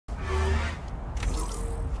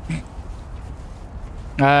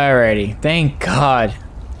Alrighty, thank God.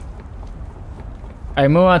 Alright,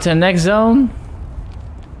 move on to the next zone.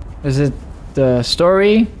 Is it the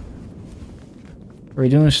story? Are we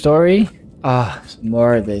doing story? Ah,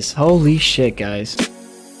 more of this. Holy shit, guys.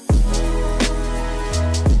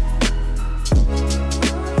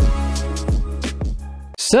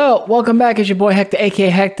 So, welcome back. It's your boy Hectic, aka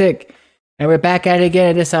Hektic. And we're back at it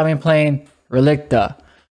again. This time I'm playing Relicta.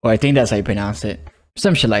 Or I think that's how you pronounce it.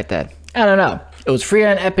 Some shit like that. I don't know. It was free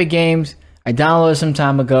on Epic Games. I downloaded some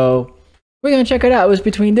time ago. We're gonna check it out. It was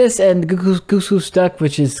between this and Goose Goose Duck,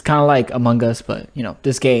 which is kind of like Among Us, but you know,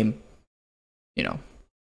 this game,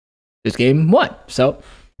 this game won. So,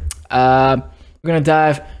 we're gonna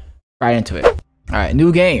dive right into it. All right,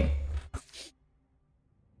 new game.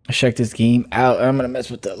 Let's check this game out. I'm gonna mess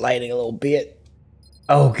with the lighting a little bit.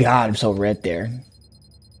 Oh God, I'm so red there.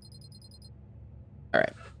 All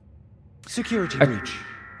right. Security breach.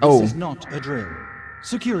 This is not a drill.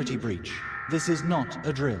 Security breach. This is not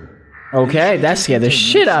a drill. Okay, that scared the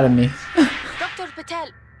shit out of me. Dr. Patel,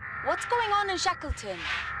 what's going on in Shackleton?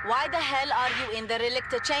 Why the hell are you in the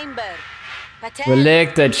Relicta chamber? Patel.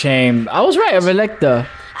 Relicta chamber. I was right, Relicta.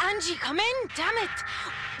 Angie, come in, damn it.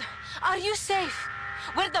 Are you safe?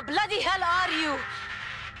 Where the bloody hell are you?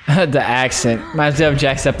 The accent. Reminds me of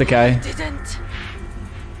Jacksepticeye. Didn't.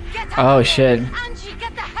 Get out Oh shit. Angie,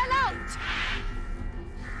 get the hell out!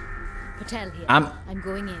 Patel here. I'm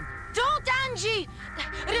going in. Don't, Angie!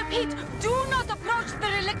 Repeat, do not approach the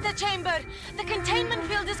Relicta chamber. The containment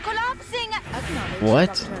field is collapsing. Acknowledge, What?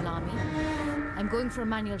 Dr. Alami. I'm going for a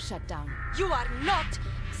manual shutdown. You are not.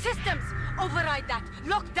 Systems, override that.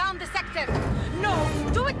 Lock down the sector. No,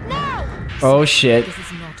 do it now! Oh shit. This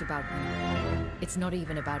is not about me. It's not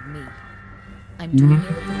even about me. I'm doing it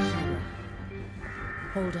for Kira.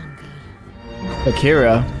 Hold on, girl.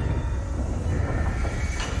 Akira.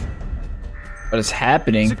 What is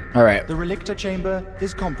happening? Alright. The Relicta chamber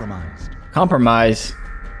is compromised. Compromise.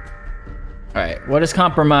 Alright, what is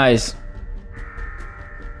compromise?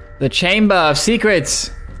 The Chamber of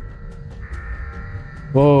Secrets.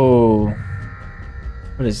 Whoa.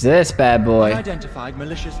 What is this bad boy? Unidentified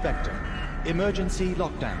malicious vector. Emergency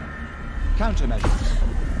lockdown. Countermeasures.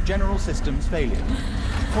 General systems failure.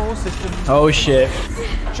 Core systems. Oh shit.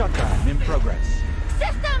 Shutdown in progress.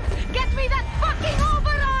 Systems, get me that fucking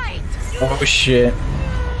override! Oh shit.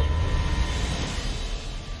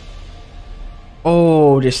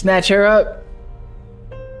 Oh, just snatch her up.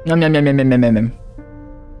 Yum yum yum yum yum yum yum.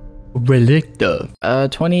 Relicta.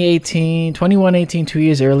 2118, 2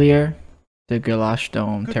 years earlier. The Galash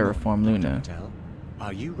Dome terraform Luna.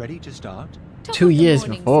 Are you ready to start? 2 years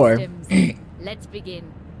before. Let's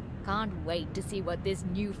begin. Can't wait to see what this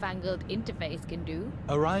newfangled interface can do.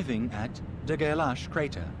 Arriving at the Galash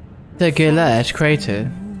crater. The Galash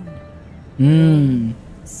crater.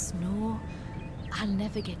 Snow. I'll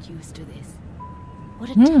never get used to this.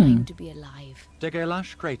 What a time to be alive. The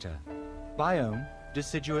Galash crater. Biome,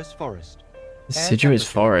 deciduous forest. Deciduous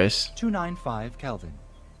forest. 295 Kelvin.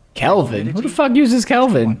 Kelvin? Who the fuck uses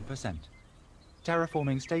Kelvin? 1%.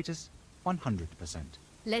 Terraforming status 100%.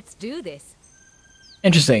 Let's do this.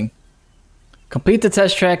 Interesting. Complete the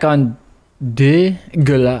test track on De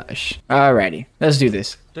Galash. Alrighty, let's do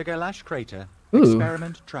this. The Galash crater. Ooh.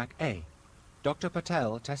 Experiment track A. Dr.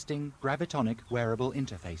 Patel testing gravitonic wearable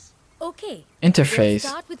interface. Okay. Interface. Let's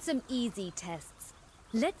start with some easy tests.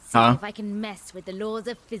 Let's see if I can mess with the laws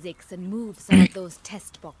of physics and move some of those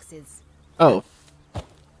test boxes. Oh.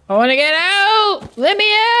 I want to get out! Let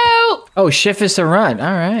me out! Oh, shift is to run.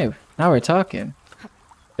 Alright, now we're talking.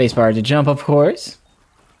 Spacebar to jump, of course.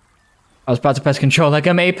 I was about to press control like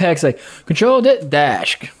I'm Apex, like, control it,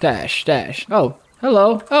 dash, dash, dash. Oh,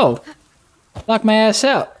 hello. Oh. Lock my ass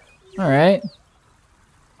out. Alright.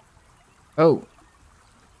 Oh.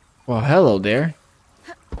 Well, hello there.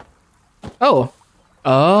 Oh.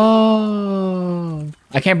 Oh.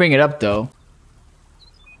 I can't bring it up, though.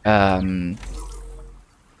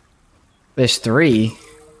 There's 3.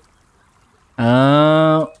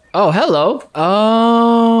 Oh, hello.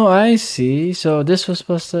 Oh, I see. So this was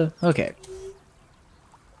supposed to... Okay.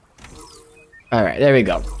 Alright, there we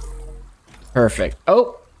go. Perfect.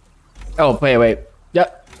 Oh. Oh, wait.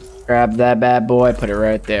 Yep. Grab that bad boy, put it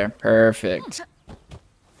right there. Perfect.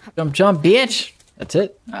 Jump, bitch. That's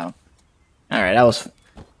it? Oh. Alright,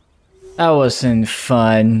 that wasn't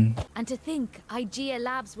fun. And to think, IGA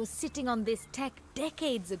Labs was sitting on this tech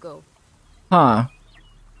decades ago. Huh.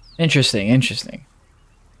 Interesting.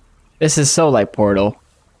 This is so like Portal.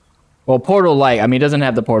 Well, Portal like, I mean, it doesn't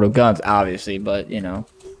have the Portal guns, obviously, but, you know.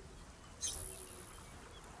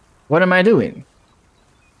 What am I doing?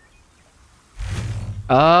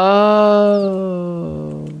 Oh.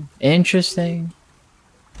 Interesting.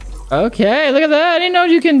 Okay, look at that. I didn't know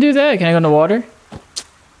you can do that. Can I go in the water?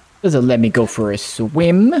 Doesn't let me go for a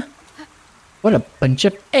swim. What a bunch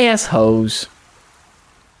of assholes.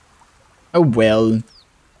 Oh well.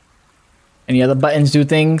 Any other buttons do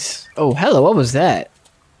things? Oh, hello, what was that?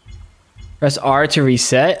 Press R to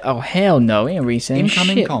reset? Oh, hell no, we ain't resetting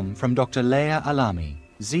Incoming shit. comm from Dr. Leia Alami,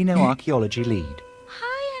 Xenoarchaeology Lead.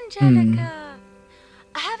 Hi, Angelica.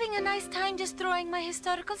 Having a nice time destroying my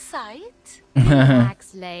historical site?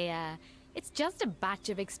 Relax, Leia. It's just a batch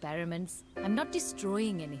of experiments. I'm not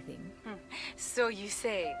destroying anything. So you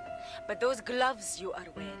say. But those gloves you are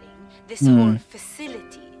wearing, this whole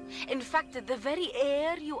facility, in fact, the very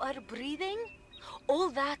air you are breathing, all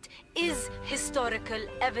that is historical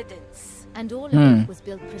evidence. And all of it was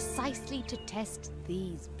built precisely to test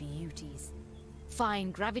these beauties.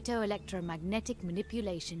 Fine gravito-electromagnetic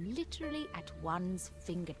manipulation literally at one's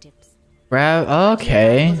fingertips.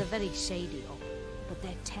 Okay. It was a very shady op, but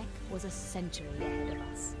their tech was a century ahead of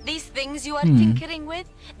us. These things you are tinkering with,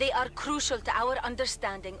 they are crucial to our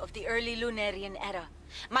understanding of the early Lunarian era.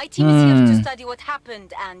 My team is here to study what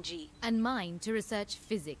happened, Angie. And mine to research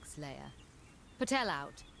physics, Leia. Patel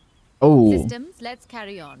out. Oh, Systems, let's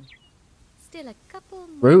carry on. Still a couple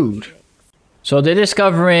more rude. tricks. So they're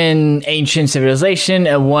discovering ancient civilization,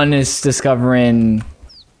 and one is discovering...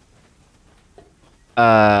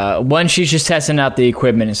 one, she's just testing out the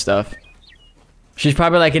equipment and stuff. She's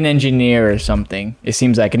probably like an engineer or something, it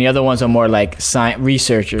seems like. And the other ones are more like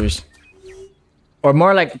researchers. Or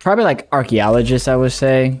more like, probably like archaeologists, I would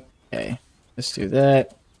say. Okay, let's do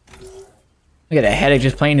that. Look at that Hektic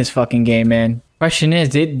just playing this fucking game, man. Question is,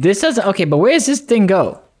 this doesn't... Okay, but where does this thing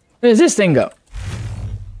go? Where does this thing go?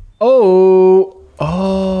 Oh,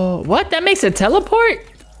 what? That makes it teleport?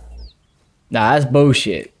 Nah, that's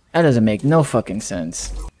bullshit. That doesn't make no fucking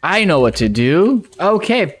sense. I know what to do.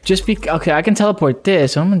 Okay, okay, I can teleport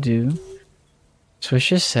this. So I'm gonna do...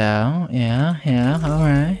 Switch this out. Yeah,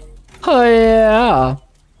 alright. Oh, yeah.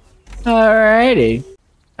 Alrighty.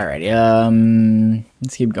 Alrighty,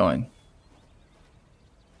 let's keep going.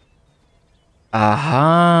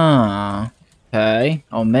 Aha. Okay,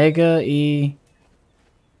 Omega E...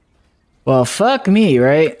 Well, fuck me,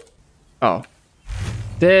 right? Oh.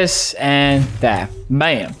 This and that.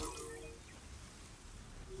 Bam.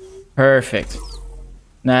 Perfect.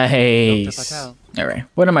 Nice. Alright,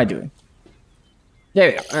 what am I doing?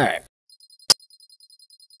 There we go, alright.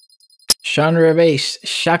 Genre base,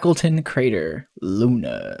 Shackleton Crater,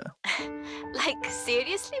 Luna. Like,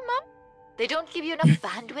 seriously, Mum? They don't give you enough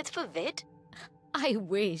bandwidth for vid? I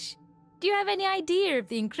wish. Do you have any idea of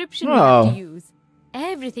the encryption we have to use?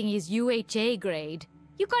 Everything is UHA grade.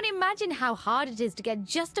 You can't imagine how hard it is to get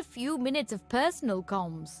just a few minutes of personal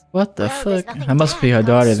comms. What the Well, there's fuck? nothing I must to be her hack or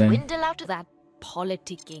daughter then. swindle out of That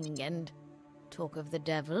politicking and talk of the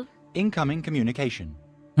devil. Incoming communication.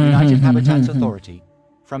 United Habitats Authority.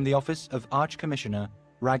 From the Office of Arch-Commissioner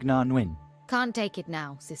Ragnar Nguyen. Can't take it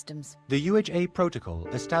now, systems. The UHA protocol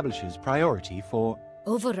establishes priority for...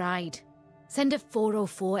 Override. Send a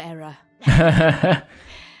 404 error.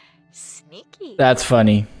 Sneaky. That's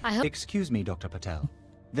funny. I hope... Excuse me, Dr. Patel.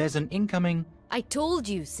 There's an incoming... I told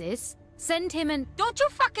you, sis. Send him an... Don't you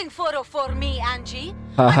fucking 404 me, Angie.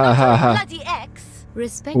 Ha I'm ha not ha your ha. bloody ex.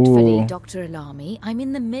 Respectfully, Ooh. Dr. Alami, I'm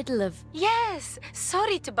in the middle of... Yes,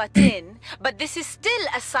 sorry to butt in, but this is still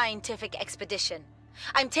a scientific expedition.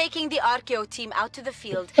 I'm taking the Archeo team out to the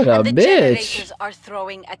field, What a and the bitch. generators are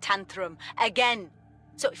throwing a tantrum again.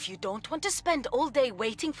 So if you don't want to spend all day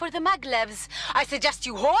waiting for the maglevs, I suggest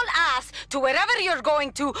you haul ass to wherever you're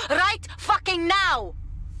going to right fucking now.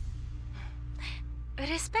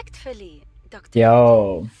 Respectfully, Dr.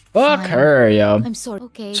 Yo. Fuck Fine. her, yo. I'm sorry.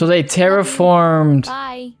 Okay. So they terraformed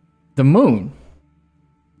Bye. the moon.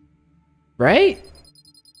 Right?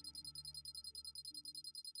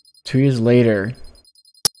 2 years later.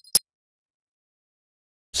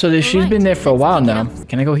 So she's Alright, been there for a let's while pick it now. up.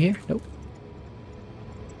 Can I go here? Nope.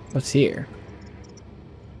 What's here?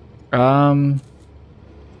 Nope,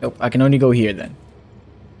 I can only go here then.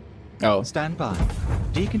 Oh. Stand by.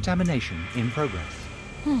 Decontamination in progress.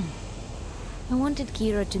 I wanted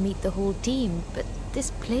Kira to meet the whole team, but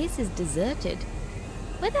this place is deserted.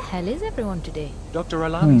 Where the hell is everyone today? Dr.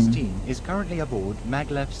 Alami's team is currently aboard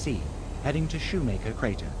Maglev C, heading to Shoemaker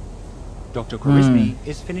Crater. Dr. Charismi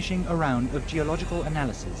is finishing a round of geological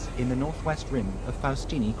analysis in the northwest rim of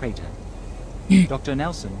Faustini Crater. Dr.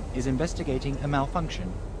 Nelson is investigating a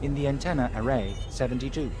malfunction in the antenna array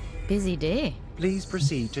 72. Busy day. Please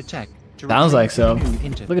proceed to tech to Sounds retrieve like so. the new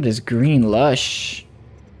inter- Look at this green lush.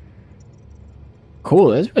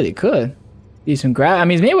 Cool, that's really good. Decent I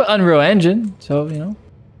mean, it's made with Unreal Engine, so, you know.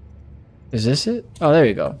 Is this it? Oh, there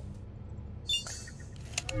you go.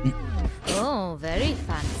 Oh, very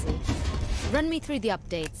fancy. Run me through the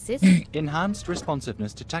updates, sis. Enhanced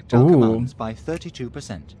responsiveness to tactile commands by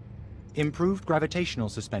 32%. Improved gravitational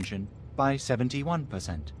suspension by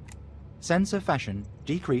 71%. Sensor fashion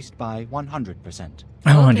decreased by 100%.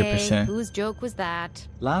 100%. Okay, whose joke was that?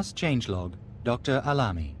 Last changelog, Dr.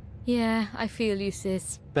 Alami. Yeah, I feel you,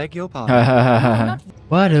 sis. Beg your pardon.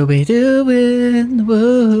 What are we doing?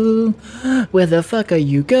 Whoa. Where the fuck are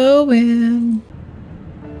you going?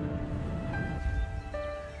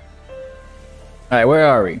 Alright, where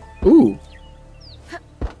are we? Ooh.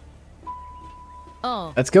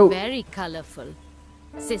 Oh, Let's go. Very colorful.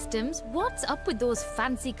 Systems, what's up with those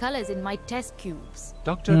fancy colors in my test cubes?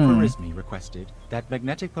 Dr. Charismi requested that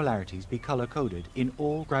magnetic polarities be color-coded in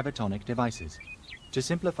all gravitonic devices to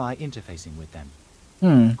simplify interfacing with them.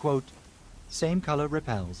 Quote, same color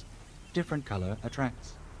repels, different color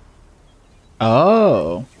attracts.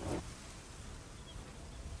 Oh.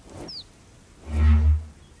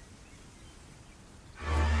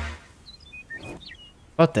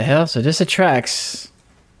 What the hell? So this attracts...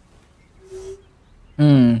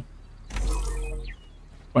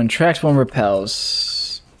 One attracts, one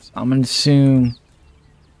repels. So I'm gonna assume...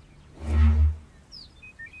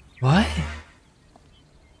 What?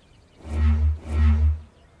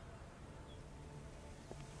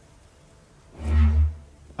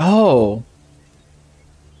 Oh.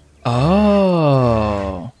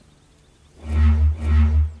 Oh.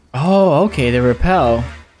 Oh, okay, they repel.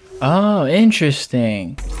 Oh,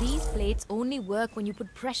 interesting. These plates only work when you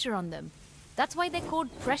put pressure on them. That's why they're called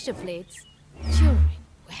pressure plates. Turing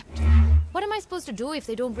wept. What am I supposed to do if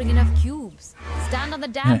they don't bring enough cubes? Stand on the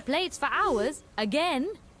damn plates for hours? Again?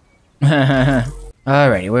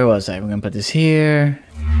 Alrighty, where was I? We're gonna put this here.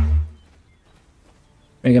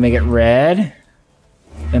 We're gonna make it red.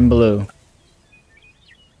 Then blue.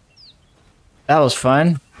 That was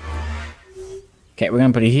fun. Okay, we're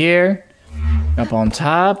gonna put it here. Up on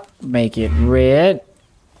top. Make it red.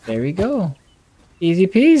 There we go. Easy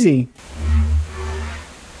peasy.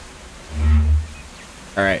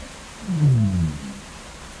 Alright.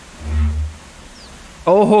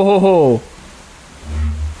 Oh ho ho ho.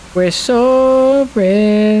 We're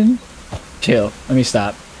soaring. Chill. Let me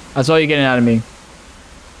stop. That's all you're getting out of me.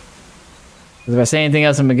 If I say anything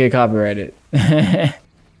else, I'm gonna get copyrighted.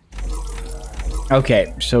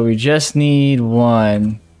 Okay, so we just need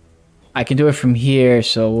one. I can do it from here,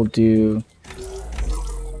 so we'll do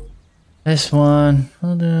this one.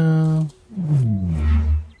 We'll do...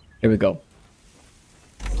 Here we go.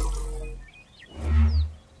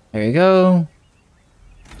 There you go.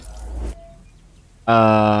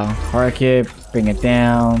 Park it, bring it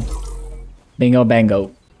down. Bingo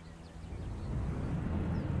bango.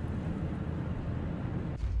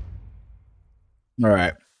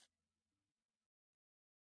 Alright.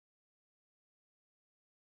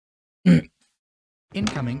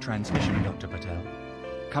 Incoming transmission, Dr. Patel.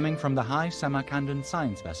 Coming from the High Samarkandan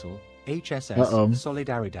science vessel, HSS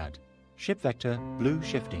Solidaridad. Ship vector, blue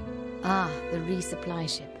shifting. Ah, the resupply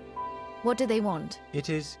ship. What do they want? It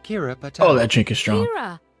is Kira Patel. Oh, that chick is strong.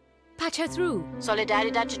 Kira! Patch her through.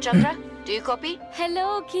 Solidaridad to Chandra. Do you copy?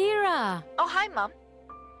 Hello, Kira. Oh, hi, Mom.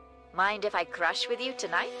 Mind if I crush with you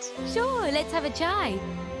tonight? Sure, let's have a chai.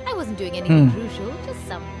 I wasn't doing anything crucial, just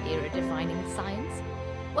some era-defining science.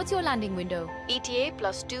 What's your landing window? ETA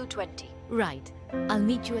plus 220. Right. I'll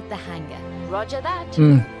meet you at the hangar. Roger that.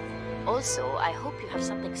 Also, I hope you have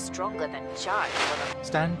something stronger than charge for them.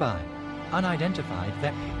 Stand by. Unidentified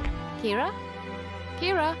vector. Kira?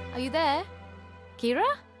 Kira, are you there?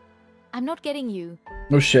 Kira? I'm not getting you.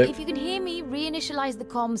 Oh shit. If you can hear me, reinitialize the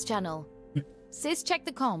comms channel. Sis, check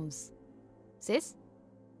the comms. Sis?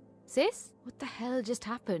 Sis? What the hell just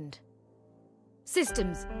happened?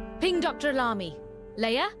 Systems. Ping Dr. Alami.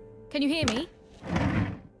 Leia? Can you hear me?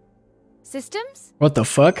 Systems? What the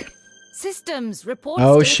fuck? Systems. Report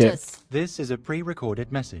Oh status. shit. This is a pre-recorded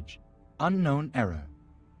message. Unknown error.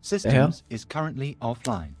 Systems is currently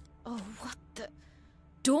offline. Oh, what the...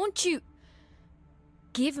 Don't you...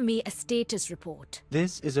 Give me a status report.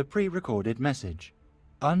 This is a pre-recorded message.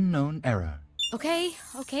 Unknown error. Okay,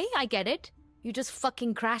 I get it. You just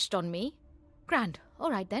fucking crashed on me. Grand.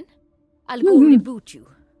 Alright then. I'll go reboot you.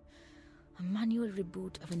 A manual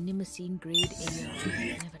reboot of a Nimocene grade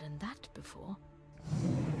AI. Never done that before.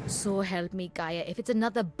 So help me, Gaia. If it's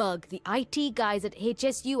another bug, the IT guys at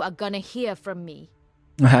HSU are gonna hear from me.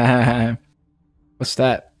 What's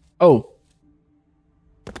that? Oh.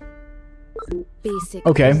 Basic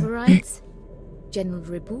Okay. overrides. General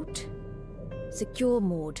reboot. Secure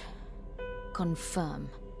mode. Confirm.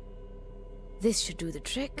 This should do the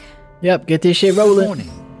trick. Yep, get this shit rolling.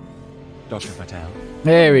 Morning, Dr. Patel.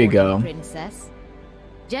 There we go. Princess.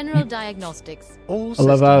 General diagnostics. All I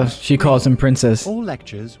love how systems she calls him green. princess. All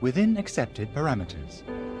lectures within accepted parameters.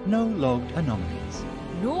 No logged anomalies.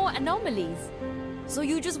 No anomalies. So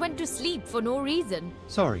you just went to sleep for no reason.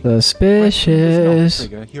 Sorry. Suspicious. Does not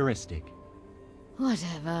trigger heuristic.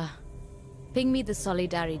 Whatever. Ping me the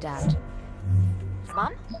Solidaridad.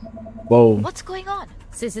 Mom? Whoa. What's going on?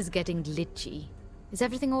 Sis is getting glitchy. Is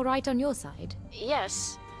everything alright on your side?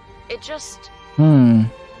 Yes. It just... Hmm.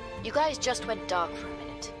 You guys just went dark for a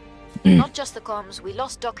minute. Not just the comms, we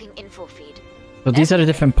lost docking info feed. So these are the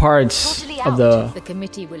different parts Totally of out. The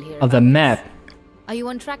committee will hear the about map. this. Are you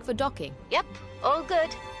on track for docking? Yep, all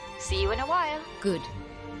good. See you in a while. Good.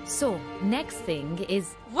 So, next thing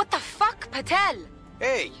is... What the fuck, Patel?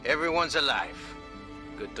 Hey, everyone's alive.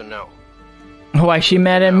 Good to know. Why is she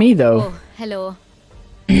mad at me though? Oh, hello.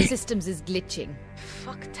 The systems is glitching.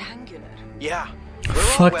 Fucktangular. Yeah. We're all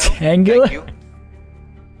well, Fucktangular? thank you.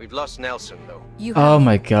 We've lost Nelson, though. You Oh have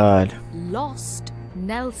my god. lost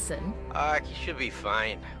Nelson. He should be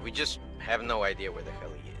fine. We just have no idea where the hell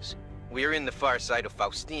he is. We're in the far side of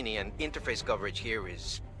Faustini, and interface coverage here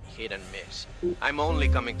is hit and miss. I'm only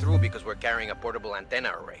coming through because we're carrying a portable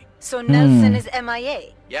antenna array. So Nelson is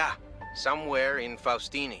MIA. Yeah, somewhere in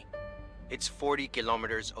Faustini. It's 40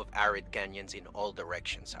 kilometers of arid canyons in all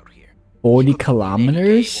directions out here. 40 Could be in any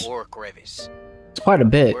kilometers? cave or crevice. It's quite a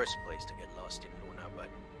bit. Worst place to get lost in Luna, but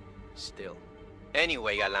still.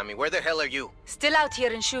 Anyway, Alami, where the hell are you? Still out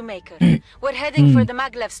here in Shoemaker. We're heading for the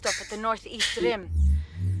maglev stop at the northeast rim.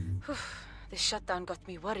 Whew, the shutdown got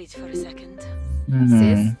me worried for a second.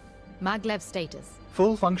 Sis, maglev status.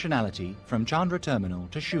 Full functionality from Chandra Terminal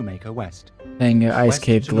to Shoemaker West. Dang your ice West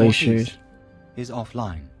cave to glaciers. northeast is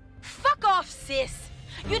offline. Fuck off, sis!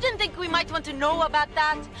 You didn't think we might want to know about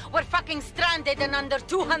that? We're fucking stranded and under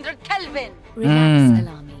 200 Kelvin! Relax,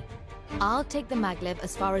 Alami. I'll take the maglev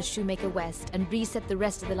as far as Shoemaker West and reset the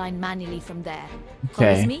rest of the line manually from there. Okay.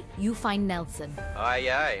 Promise me, you find Nelson. Aye,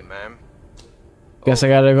 aye, ma'am. Guess I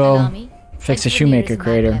gotta go Alami, fix head the to Shoemaker nearest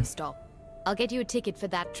crater. maglev stop. I'll get you a ticket for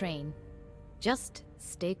that train. Just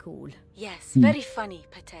stay cool. Yes, very funny,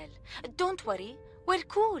 Patel. Don't worry, we're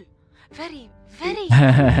cool. Very, very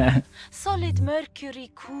solid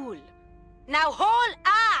mercury cool. Now haul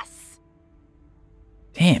ass!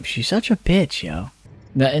 Damn, she's such a bitch, yo.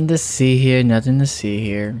 Nothing to see here, nothing to see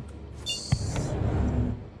here.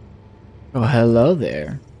 Oh, hello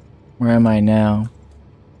there. Where am I now?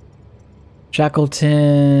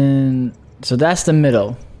 Shackleton. So that's the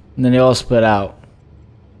middle. And then they all split out.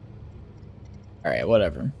 Alright,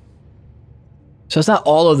 whatever. So it's not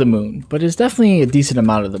all of the moon, but it's definitely a decent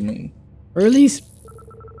amount of the moon. Or at least,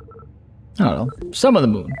 I don't know, some of the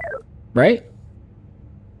moon. Right?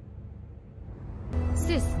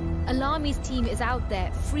 Sis, Alami's team is out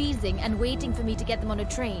there, freezing and waiting for me to get them on a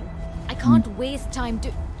train. I can't waste time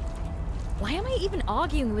to... Why am I even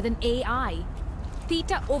arguing with an AI?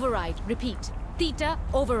 Theta override. Repeat. Theta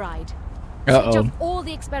override. Switch off all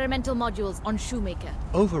the experimental modules on Shoemaker.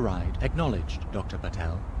 Override acknowledged, Dr.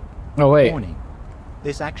 Patel. Oh, wait. Warning.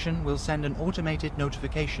 This action will send an automated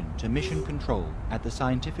notification to Mission Control at the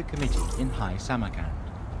Scientific Committee in High Samarkand.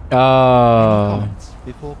 Any comments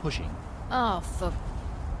before pushing? Oh, for...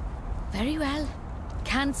 Very well.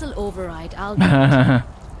 Cancel override. I'll do it.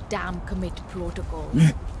 Damn commit protocols.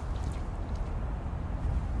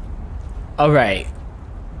 Alright.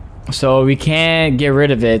 So we can't get rid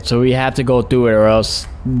of it, so we have to go through it or else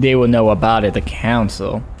they will know about it, the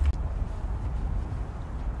council.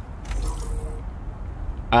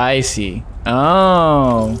 I see.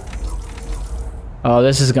 Oh. Oh,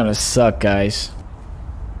 this is gonna suck, guys.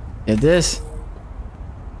 Did this?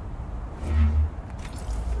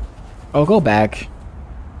 Oh, go back.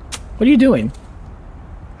 What are you doing?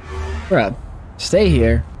 Bruh. Stay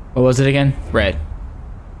here. What was it again? Red.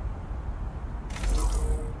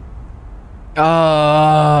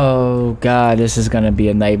 Oh, God. This is gonna be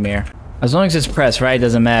a nightmare. As long as it's pressed, right?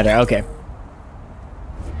 Doesn't matter. Okay.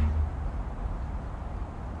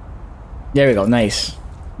 There we go. Nice.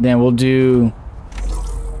 Then we'll do...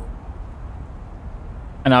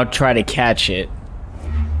 And I'll try to catch it.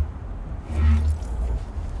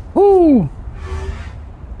 Woo!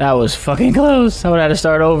 That was fucking close. I would have to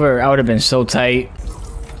start over. I would have been so tight.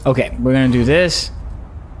 Okay, we're gonna do this.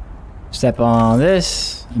 Step on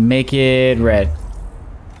this. Make it red.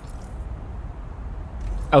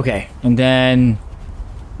 Okay, and then...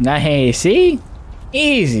 Nice. See?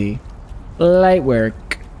 Easy. Light work.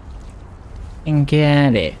 I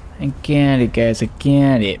get it. I get it, guys. I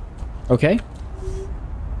get it. Okay.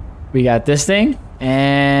 We got this thing.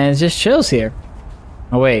 And it just chills here.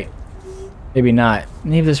 Oh, wait. Maybe not.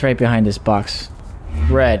 Leave this right behind this box.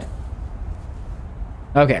 Red.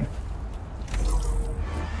 Okay.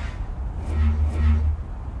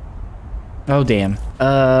 Oh, damn.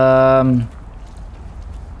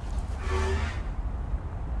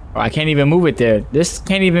 Oh, I can't even move it there. This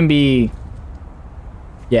can't even be...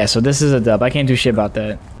 Yeah, so this is a dub. I can't do shit about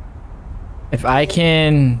that. If I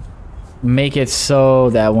can make it so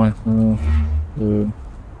that one...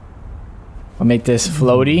 I'll make this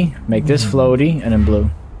floaty. Make this floaty, and then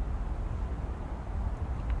blue.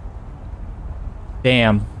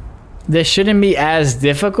 Damn. This shouldn't be as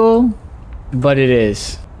difficult, but it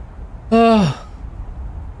is. If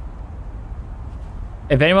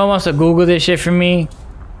anyone wants to Google this shit for me,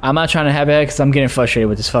 I'm not trying to have it because I'm getting frustrated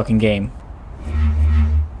with this fucking game.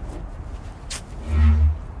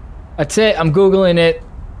 That's it. I'm Googling it.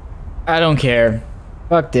 I don't care.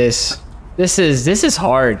 Fuck this. This is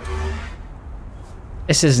hard.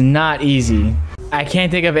 This is not easy. I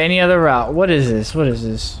can't think of any other route. What is this? What is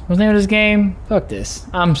this? What's the name of this game? Fuck this.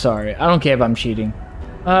 I'm sorry. I don't care if I'm cheating.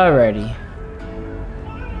 Alrighty.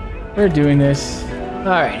 We're doing this.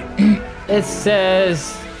 Alright. It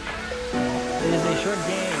says it is a short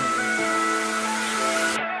game.